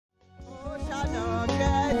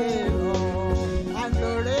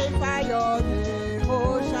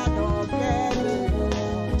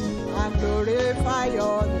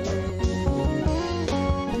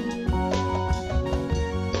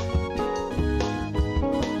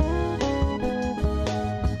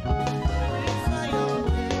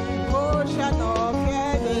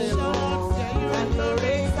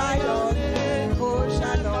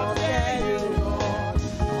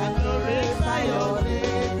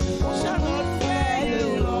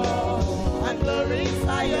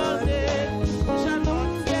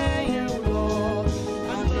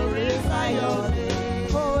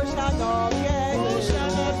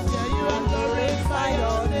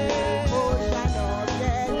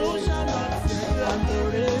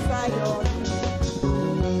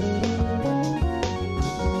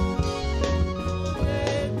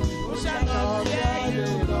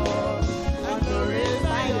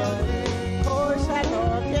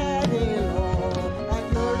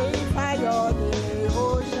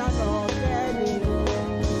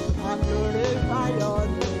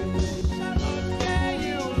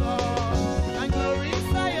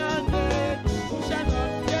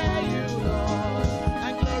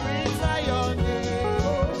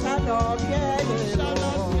not fear the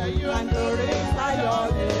Lord, and glorify your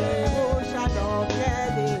name. Who shall not fear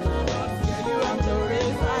the Lord, and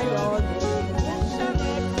glorify your name? Who shall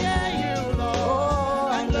not fear you, Lord?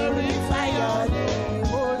 Oh, and glorify your name.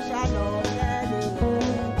 Who shall not fear the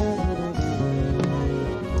Lord?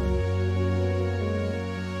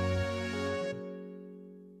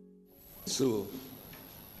 So,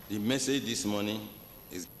 the message this morning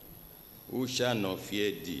is, who shall not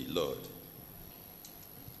fear thee, Lord?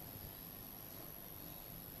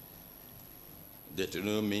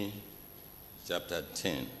 Deuteronomy chapter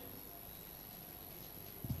 10.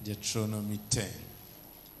 Deuteronomy 10.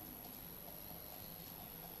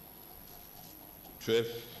 12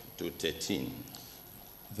 to 13.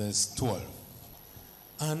 Verse 12.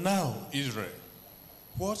 And now, Israel,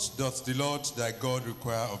 what doth the Lord thy God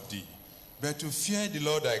require of thee? But to fear the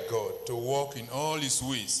Lord thy God, to walk in all his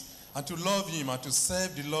ways, and to love him, and to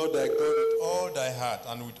serve the Lord thy God with all thy heart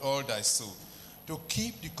and with all thy soul, to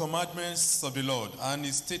keep the commandments of the Lord and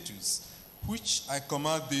his statutes, which I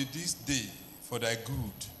command thee this day for thy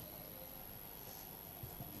good.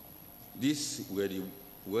 These were the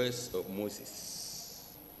words of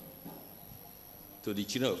Moses to the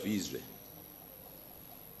children of Israel,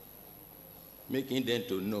 making them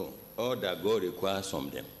to know all that God requires from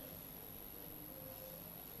them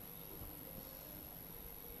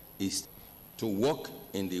is to walk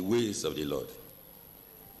in the ways of the Lord,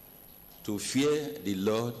 to fear the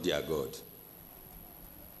Lord their God,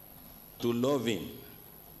 to love him,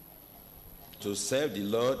 to serve the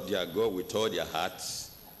Lord their God with all their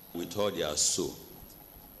hearts, with all their soul,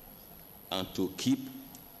 and to keep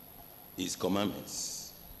his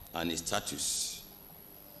commandments and his statutes,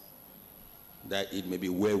 that it may be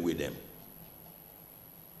well with them.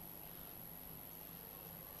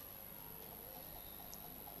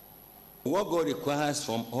 What God requires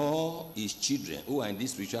from all his children who are in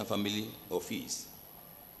this spiritual family of his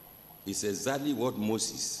is exactly what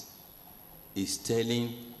Moses is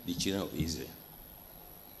telling the children of Israel.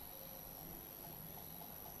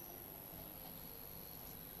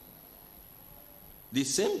 The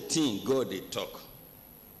same thing God they talk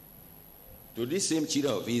to these same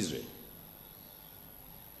children of Israel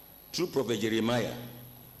through prophet Jeremiah.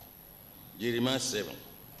 Jeremiah 7.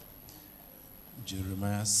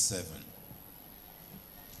 Jeremiah 7.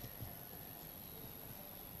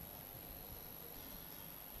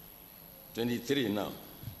 Now.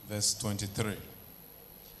 Verse 23.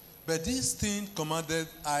 But this thing commanded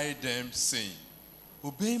I them, saying,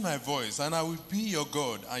 obey my voice, and I will be your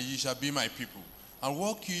God, and ye shall be my people. And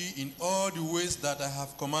walk ye in all the ways that I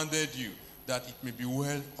have commanded you, that it may be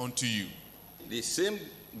well unto you. The same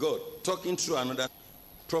God talking through another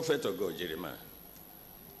prophet of God, Jeremiah,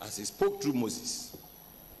 as he spoke through Moses.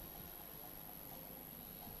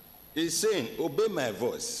 He's saying, obey my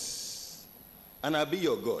voice, and I'll be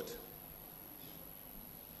your God,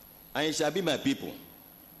 and ye shall be my people.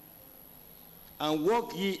 And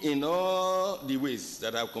walk ye in all the ways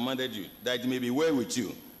that I have commanded you, that it may be well with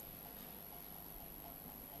you.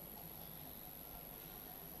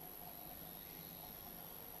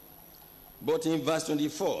 But in verse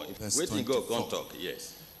 24, waiting God can't talk,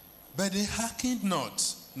 yes. But they hearkened not,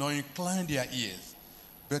 nor inclined their ears,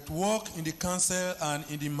 but walked in the counsel and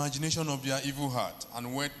in the imagination of their evil heart,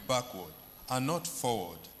 and went backward, and not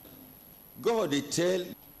forward. God, they tell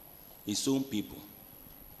his own people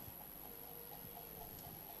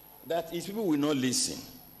that his people will not listen,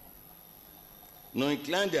 nor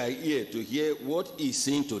incline their ear to hear what he's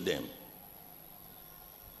saying to them.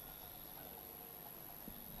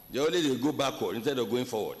 They always go backward instead of going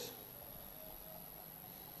forward.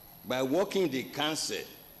 By walking the counsel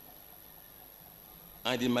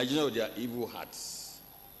and the imagination of their evil hearts.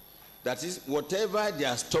 That is, whatever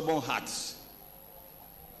their stubborn hearts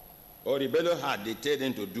or rebellious heart they tell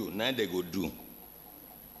them to do, now they go do.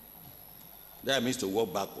 That means to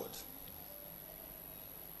walk backward.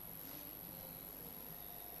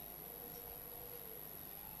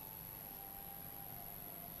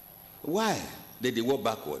 Why did they walk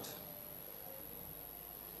backward?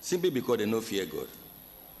 Simply because they don't fear God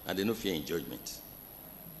and they don't fear in judgment.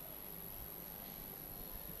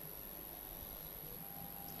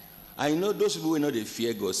 I know those people who know they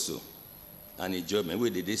fear God so and in judgment, where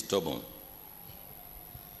they stubborn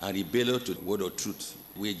and rebellious to the word of truth,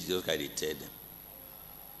 where Jesus Christ tell them.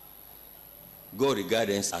 God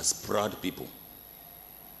regards them as proud people.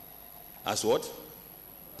 As what?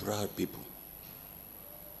 Proud people.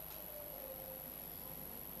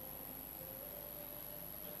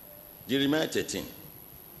 Jeremiah 13.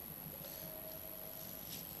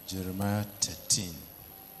 Jeremiah 13.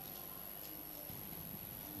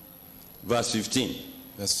 Verse 15.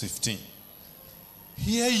 Verse 15.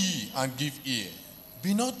 Hear ye and give ear.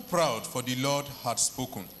 Be not proud, for the Lord hath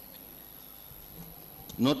spoken.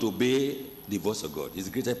 Not obey the voice of God is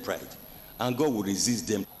greater pride, and God will resist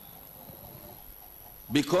them.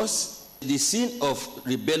 Because the sin of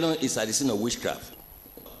rebellion is at the sin of witchcraft.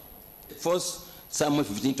 1 Samuel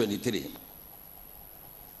 15:23.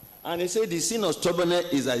 And he said the sin of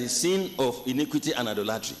stubbornness is at the sin of iniquity and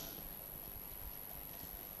idolatry.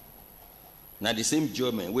 Now the same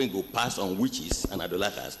judgment when go pass on witches and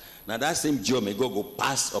idolaters, now that same judgment God go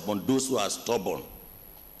pass upon those who are stubborn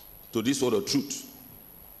to this word of truth,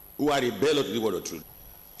 who are rebellious to the word of truth.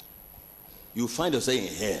 You find yourself in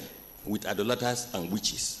hell with idolaters and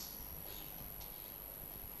witches.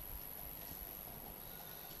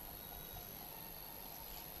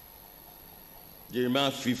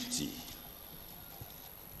 Jeremiah 50.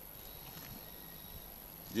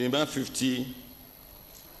 Jeremiah 50,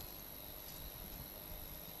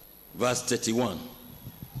 verse 31.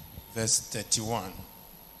 Verse 31.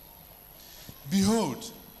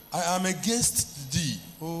 Behold, I am against thee,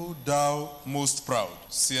 O thou most proud,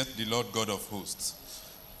 saith the Lord God of hosts.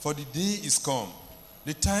 For the day is come,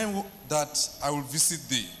 the time that I will visit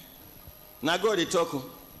thee. Now God is talking.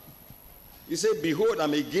 He said, behold,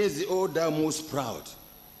 I'm against thee, O thou most proud,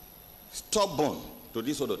 stubborn to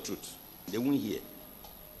this word of truth. They won't hear.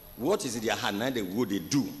 What is in their heart? Now they go, they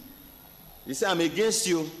do. He said, I'm against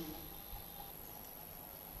you.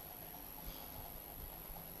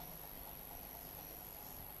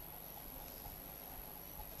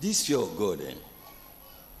 This fear of God,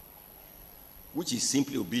 which is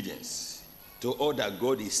simply obedience to all that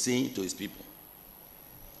God is saying to his people,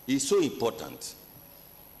 is so important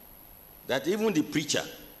that even the preacher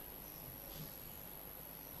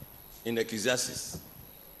in Ecclesiastes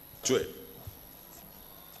 12,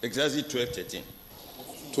 Ecclesiastes 12:13.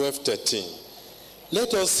 12:13.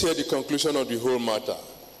 Let us hear the conclusion of the whole matter.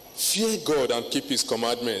 Fear God and keep his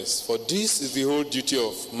commandments, for this is the whole duty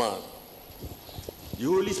of man. The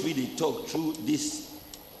Holy Spirit talk through this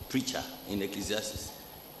preacher in Ecclesiastes.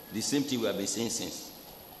 The same thing we have been saying since.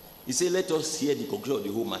 He said, let us hear the conclusion of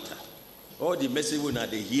the whole matter. All the message when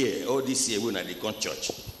they hear, all this year when they come church.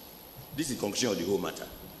 This is the conclusion of the whole matter.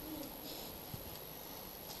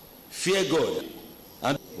 Fear God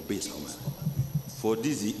and obey his command. For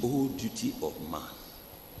this is the whole duty of man.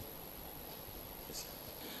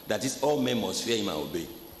 That is, all men must fear him and obey.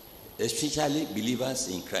 Especially believers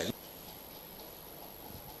in Christ.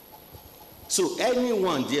 So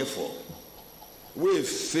anyone, therefore, will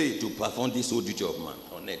fail to perform this whole duty of man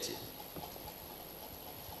on earth.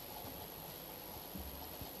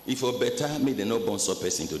 If for better, may they not born some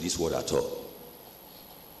person to this world at all.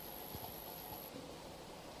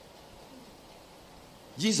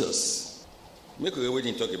 Jesus, make a way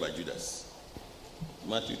to talk about Judas.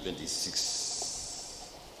 Matthew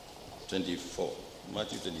 26, 24.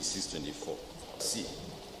 Matthew 26, 24. See.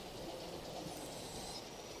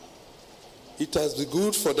 It has been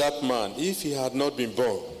good for that man if he had not been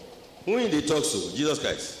born. Who in the talk so? Jesus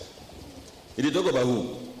Christ. Did they talk about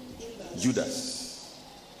who? Judas.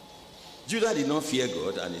 Judas did not fear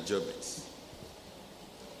God and he jobbed it.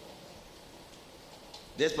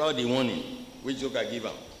 Despite the warning which God had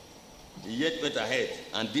given him, he yet went ahead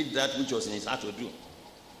and did that which was in his heart to do.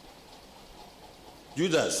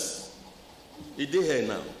 Judas, he did here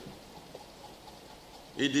now.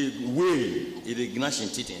 He did way, he did gnashing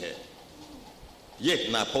teeth in here. Yet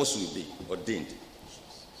an apostle will be ordained.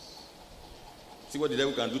 See what the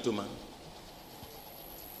devil can do to man?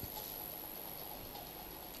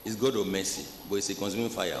 It's God of mercy, but it's a consuming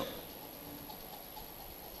fire.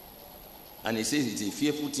 And he says it's a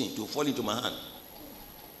fearful thing to fall into my hand.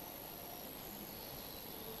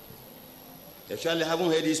 Actually, I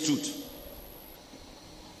haven't heard this truth.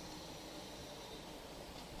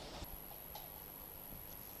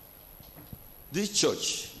 This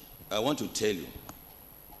church, I want to tell you,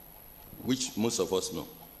 which most of us know.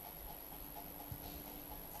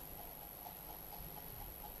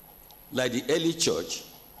 Like the early church,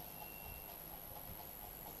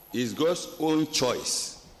 is God's own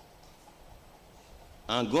choice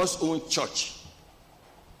and God's own church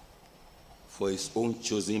for his own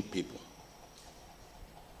chosen people.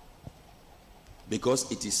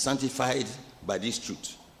 Because it is sanctified by this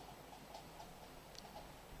truth,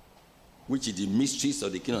 which is the mysteries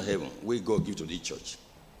of the kingdom of heaven, which God gives to the church.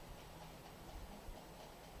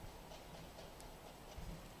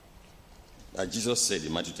 As Jesus said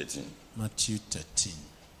in Matthew 13. Matthew 13.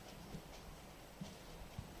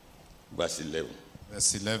 Verse 11.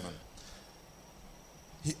 Verse 11.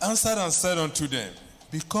 He answered and said unto them,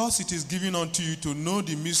 because it is given unto you to know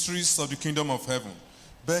the mysteries of the kingdom of heaven,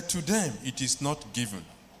 but to them it is not given.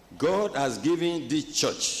 God has given this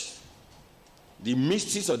church the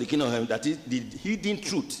mysteries of the kingdom of heaven, that is the hidden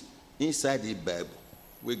truth inside the Bible,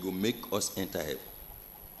 we go make us enter heaven.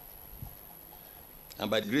 And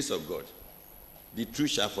by the grace of God, the truth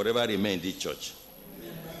shall forever remain in this church.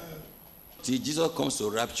 Till Jesus comes to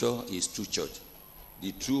rapture his true church,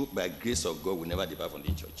 the truth by grace of God will never depart from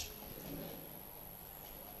the church.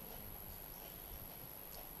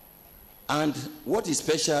 And what is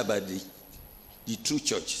special about the true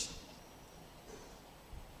church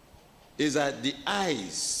is that the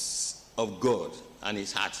eyes of God and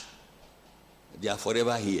his heart, they are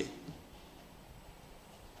forever here.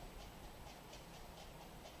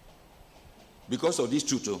 Because of this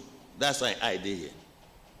truth, that's why I did here.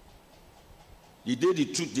 The day the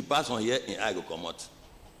truth departs from here, I will come out.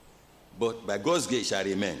 But by God's grace shall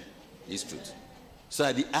remain this truth. So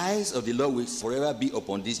that the eyes of the Lord will forever be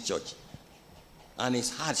upon this church, and his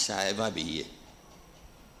heart shall ever be here.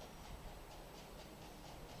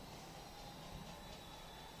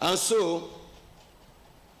 And so,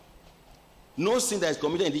 no sin that is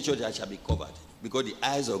committed in this church shall be covered, because the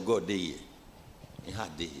eyes of God, they here. The heart,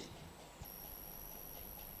 they here.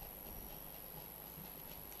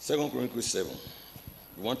 2 Chronicles 7.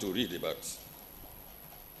 We want to read about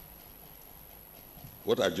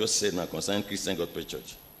what I just said now concerning Christian Gospel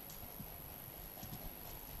Church.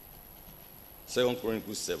 2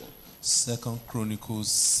 Chronicles 7. 2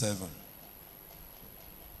 Chronicles 7.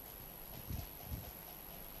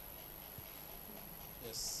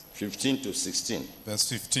 Yes. 15 to 16. Verse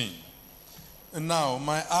 15. And now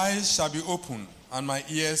my eyes shall be open, and my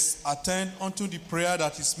ears attend unto the prayer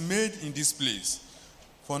that is made in this place.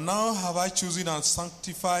 For now have I chosen and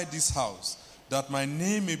sanctified this house, that my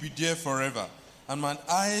name may be there forever, and my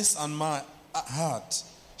eyes and my heart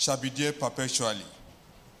shall be there perpetually.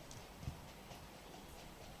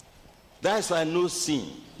 That's why no sin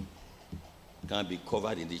can be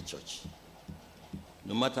covered in this church.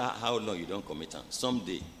 No matter how long you don't commit them,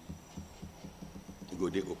 someday you go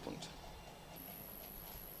there opened.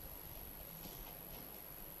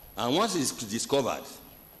 And once it's discovered,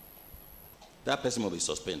 that person will be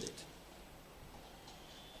suspended.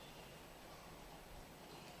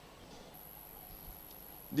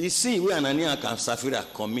 The sin where Ananias and Sapphira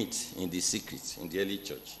commit in the secret in the early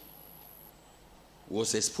church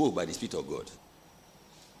was exposed by the Spirit of God.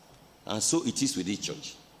 And so it is with the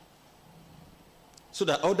church. So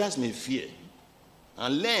that others may fear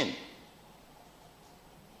and learn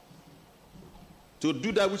to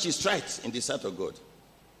do that which is right in the sight of God.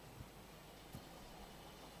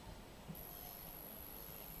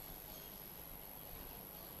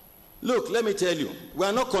 Look, let me tell you, we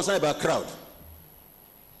are not concerned about crowd.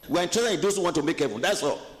 We are interested in those who want to make heaven. That's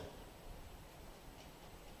all.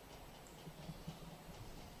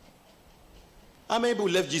 How many people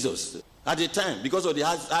left Jesus at the time because of the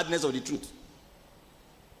hardness of the truth?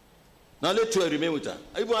 Now let 12 remain with her.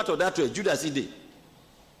 Even out of that 12, Judas did.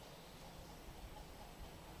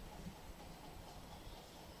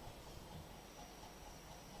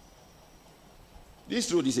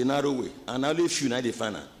 This road is a narrow way, and only few now they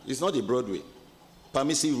find her. It's not a broad way,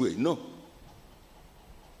 permissive way. No.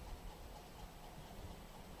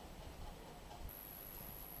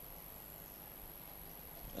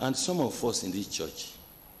 And some of us in this church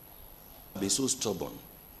be so stubborn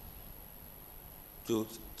to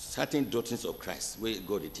certain doctrines of Christ where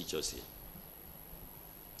God will teach us here.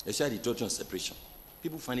 Especially the doctrine of separation.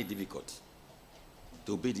 People find it difficult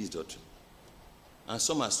to obey this doctrine. And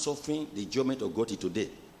some are suffering the judgment of God today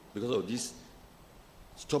because of this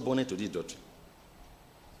stubbornness to this doctrine.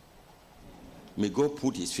 May God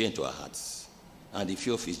put his fear into our hearts and the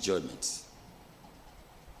fear of his judgment.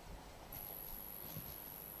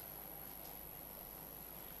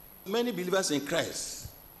 Many believers in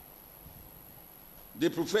Christ, they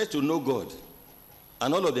prefer to know God,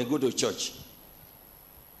 and all of them go to church.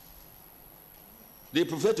 They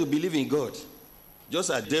prefer to believe in God,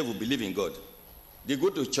 just as devil believe in God. They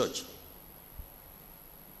go to church,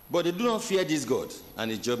 but they do not fear this God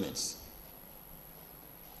and his judgments.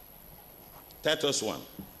 Titus 1.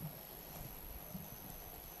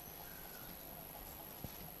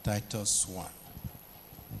 Titus 1.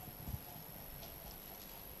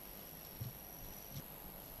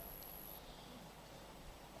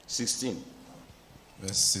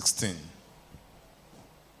 Verse 16.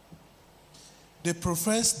 They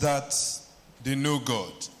profess that they know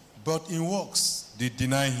God, but in works they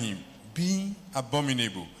deny him, being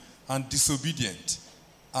abominable and disobedient,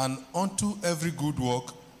 and unto every good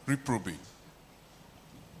work reprobate.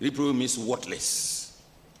 Reprobate means worthless.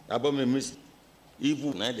 Abominable means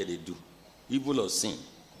evil, neither they do. evil of sin,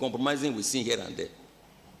 compromising with sin here and there.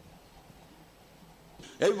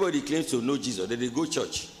 Everybody claims to know Jesus, then they go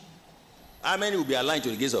church. How many will be aligned to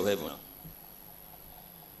the gates of heaven?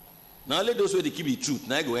 Now let those who they keep the truth,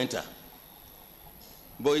 now go enter.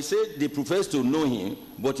 But he said they profess to know him,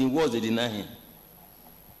 but in words they deny him.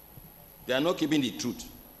 They are not keeping the truth.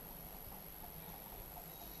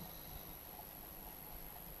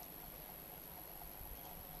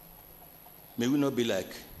 May we not be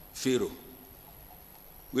like Pharaoh.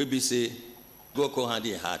 We be say, God call hand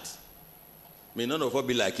in heart. May none of us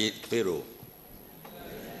be like Pharaoh.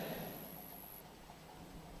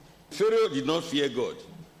 Pharaoh did not fear God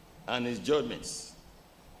and his judgments.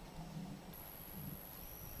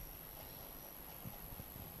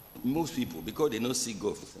 Most people, because they don't see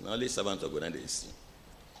God, only servants of God and they see.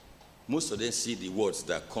 Most of them see the words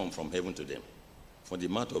that come from heaven to them, from the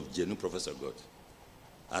mouth of genuine prophets of God,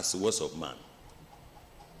 as words of man.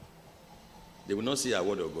 They will not see a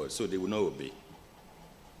word of God, so they will not obey.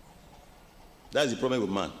 That's the problem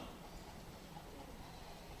with man.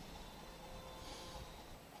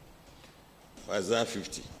 Isaiah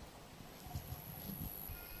 50.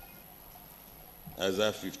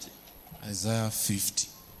 Isaiah 50. Isaiah 50.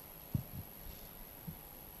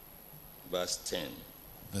 Verse 10.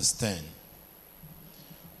 Verse 10.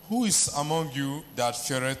 Who is among you that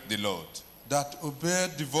feareth the Lord, that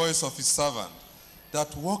obeyeth the voice of his servant,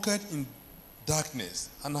 that walketh in darkness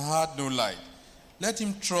and had no light? Let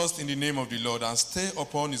him trust in the name of the Lord and stay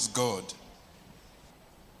upon his God.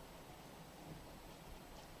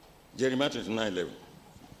 Jeremiah 29:11.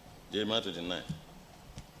 Jeremiah 29.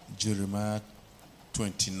 Jeremiah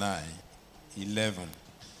 29:11.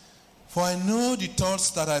 For I know the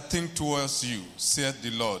thoughts that I think towards you, saith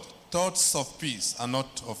the Lord, thoughts of peace and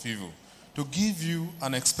not of evil, to give you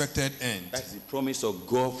an expected end. That's the promise of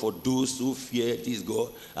God for those who fear this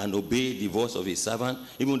God and obey the voice of his servant,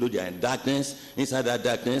 even though they are in darkness. Inside that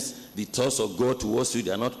darkness, the thoughts of God towards you,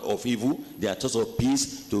 they are not of evil, they are thoughts of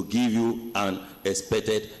peace, to give you an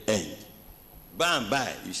expected end. By and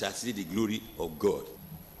by, you shall see the glory of God.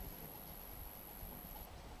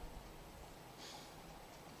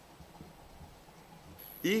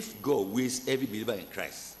 If God weighs every believer in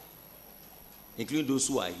Christ, including those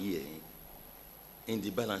who are here, in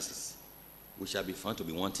the balances, we shall be found to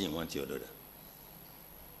be one thing or the other.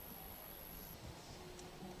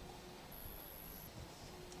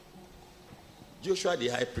 Joshua the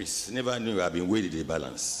high priest never knew he had been weighed in the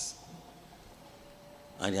balance,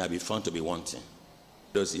 and he had been found to be wanting.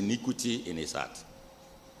 There was iniquity in his heart.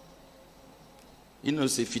 You know,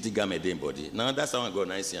 say 50 garment in body. Now that's how I go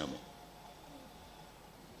nice him.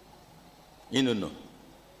 You know, no.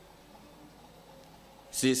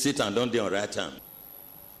 See, Satan don't do on right time.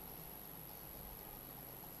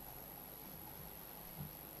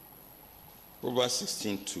 Proverbs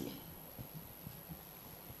 16:2.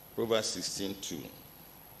 Proverbs 16:2.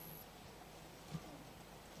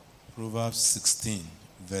 Proverbs 16,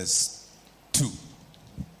 verse 2.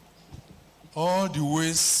 All the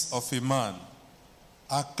ways of a man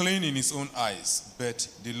are clean in his own eyes, but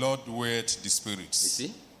the Lord weigheth the spirits. You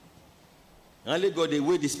see? Only God, they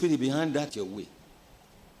weigh the spirit behind that your way.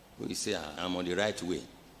 Where you say, I'm on the right way.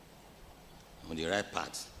 I'm on the right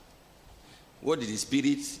path. What is the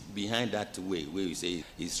spirit behind that way where you say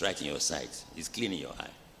it's right in your sight, it's clean in your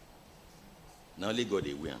eye? Now only God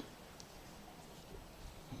they weigh.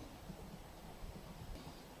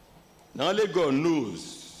 Now only God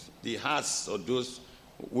knows the hearts of those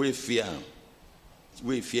who fear him,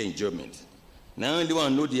 who fear in judgment. Now only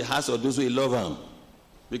one know the hearts of those who love him.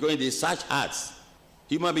 Because in the search hearts,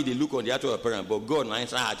 human being they look on the outward appearance, but God now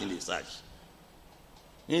enter heart in the search.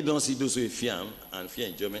 He don't see those who fear him and fear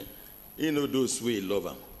in judgment. He know those who love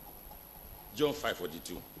him. John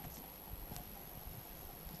 5:42.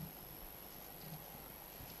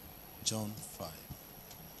 John 5.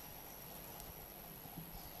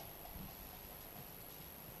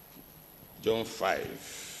 John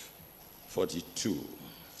 5:42.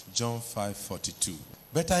 John 5:42.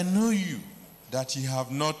 But I know you, that ye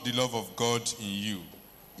have not the love of God in you.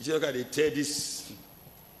 You see, look at they tell this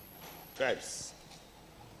Christ.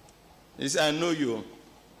 He said, I know you,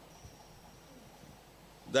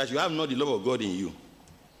 that you have not the love of God in you.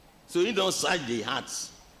 So he don't search the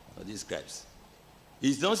hearts of these scribes.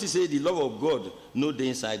 He don't say the love of God no day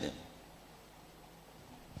inside them.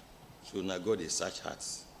 So now God is search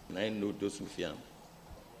hearts. And I know those who fear him,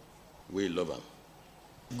 we love him.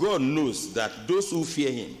 God knows that those who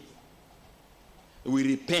fear him will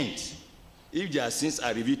repent if their sins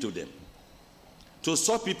are revealed to them. To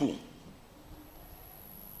such people,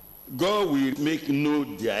 God will make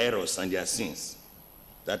known their errors and their sins.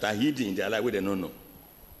 that are hidden in their life where they don't know.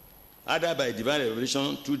 Either by divine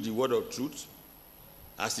revelation through the word of truth,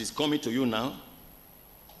 as it's coming to you now,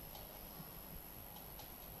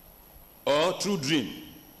 or through dream,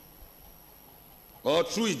 or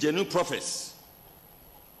through his genuine prophets.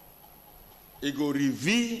 It will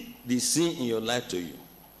reveal the sin in your life to you.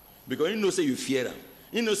 Because you know say you fear him.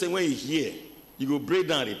 You know say when you hear, you go break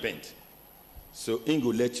down and repent. So he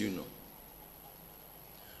will let you know.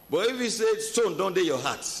 But if he says, son, don't day your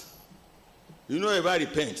heart, you know ever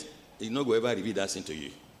repent, he not go ever reveal that sin to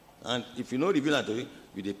you. And if you not reveal that to you,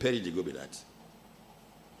 you dey perish, they go be that.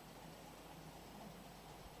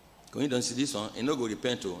 When you don't see this one, he not go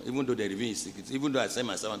repent to, even though they reveal his secrets, even though I send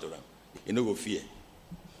my servant to them, he not go fear.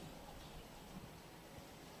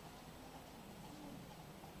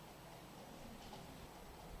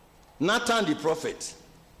 Nathan the prophet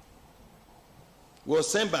was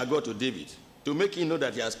sent by God to David to make him know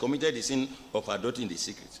that he has committed the sin of adultery in the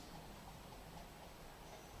secret.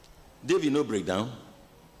 David no break down.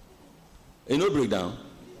 He no break down.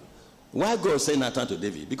 Why God sent Nathan to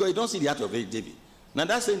David? Because he don't see the heart of David. Now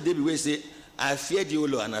that same David will say, I fear the O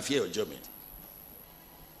Lord and I fear your judgment.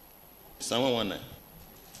 Psalm 119.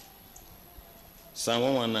 Psalm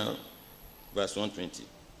 119, verse 120.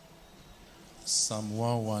 Psalm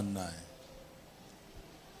 119,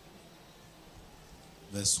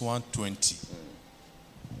 verse 120.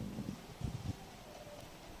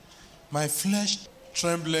 My flesh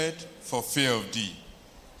trembled for fear of thee,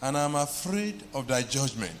 and I am afraid of thy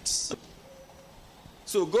judgments.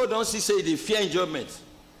 So God don't see say the fear and judgment.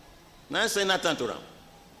 Now say Nathan to them.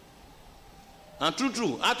 And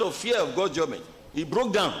true, out of fear of God's judgment, he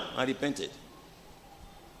broke down and repented.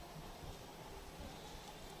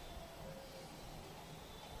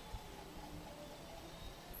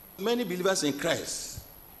 Many believers in Christ,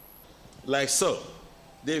 like Saul,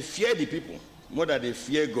 they fear the people more than they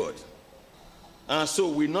fear God. And so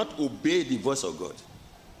will not obey the voice of God.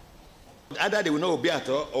 Either they will not obey at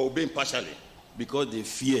all or obey partially because they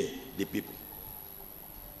fear the people.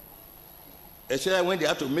 Especially when they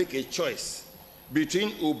have to make a choice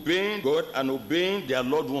between obeying God and obeying their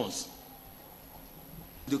loved ones.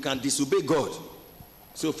 You can disobey God.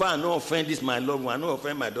 So far I no offend this my loved one, I no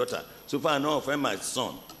offend my daughter. So far I no offend my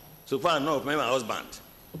son. So far I no offend my husband.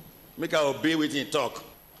 Make I obey with him talk.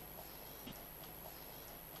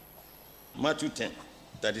 Matthew 10,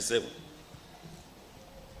 37.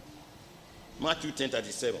 Matthew 10,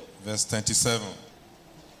 37. Verse 27.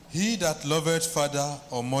 He that loveth father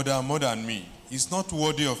or mother more than me is not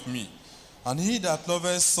worthy of me. And he that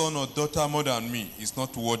loveth son or daughter more than me is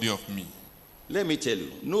not worthy of me. Let me tell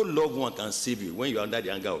you, no loved one can save you when you are under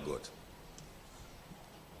the anger of God.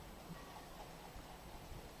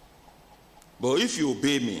 But if you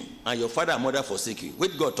obey me and your father and mother forsake you,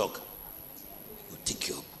 what God talk? He will take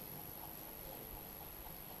you up.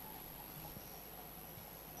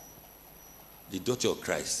 The daughter of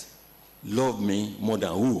Christ, love me more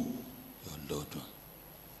than who? Your loved one.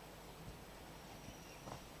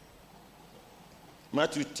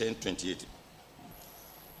 Matthew 10, 28.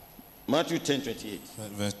 Matthew 10, 28.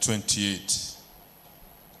 Verse 28.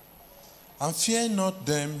 And fear not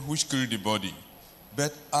them which kill the body,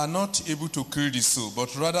 but are not able to kill the soul,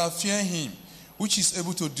 but rather fear him which is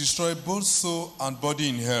able to destroy both soul and body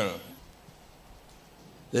in hell.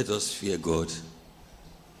 Let us fear God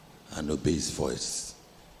and obey his voice.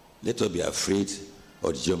 Let us be afraid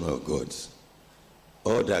of the judgment of God.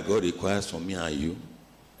 All that God requires from me and you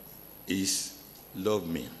is love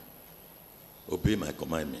me, obey my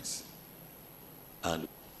commandments, and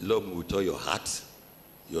love me with all your heart,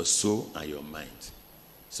 your soul, and your mind,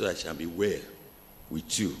 so that I shall be well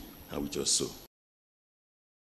with you and with your soul.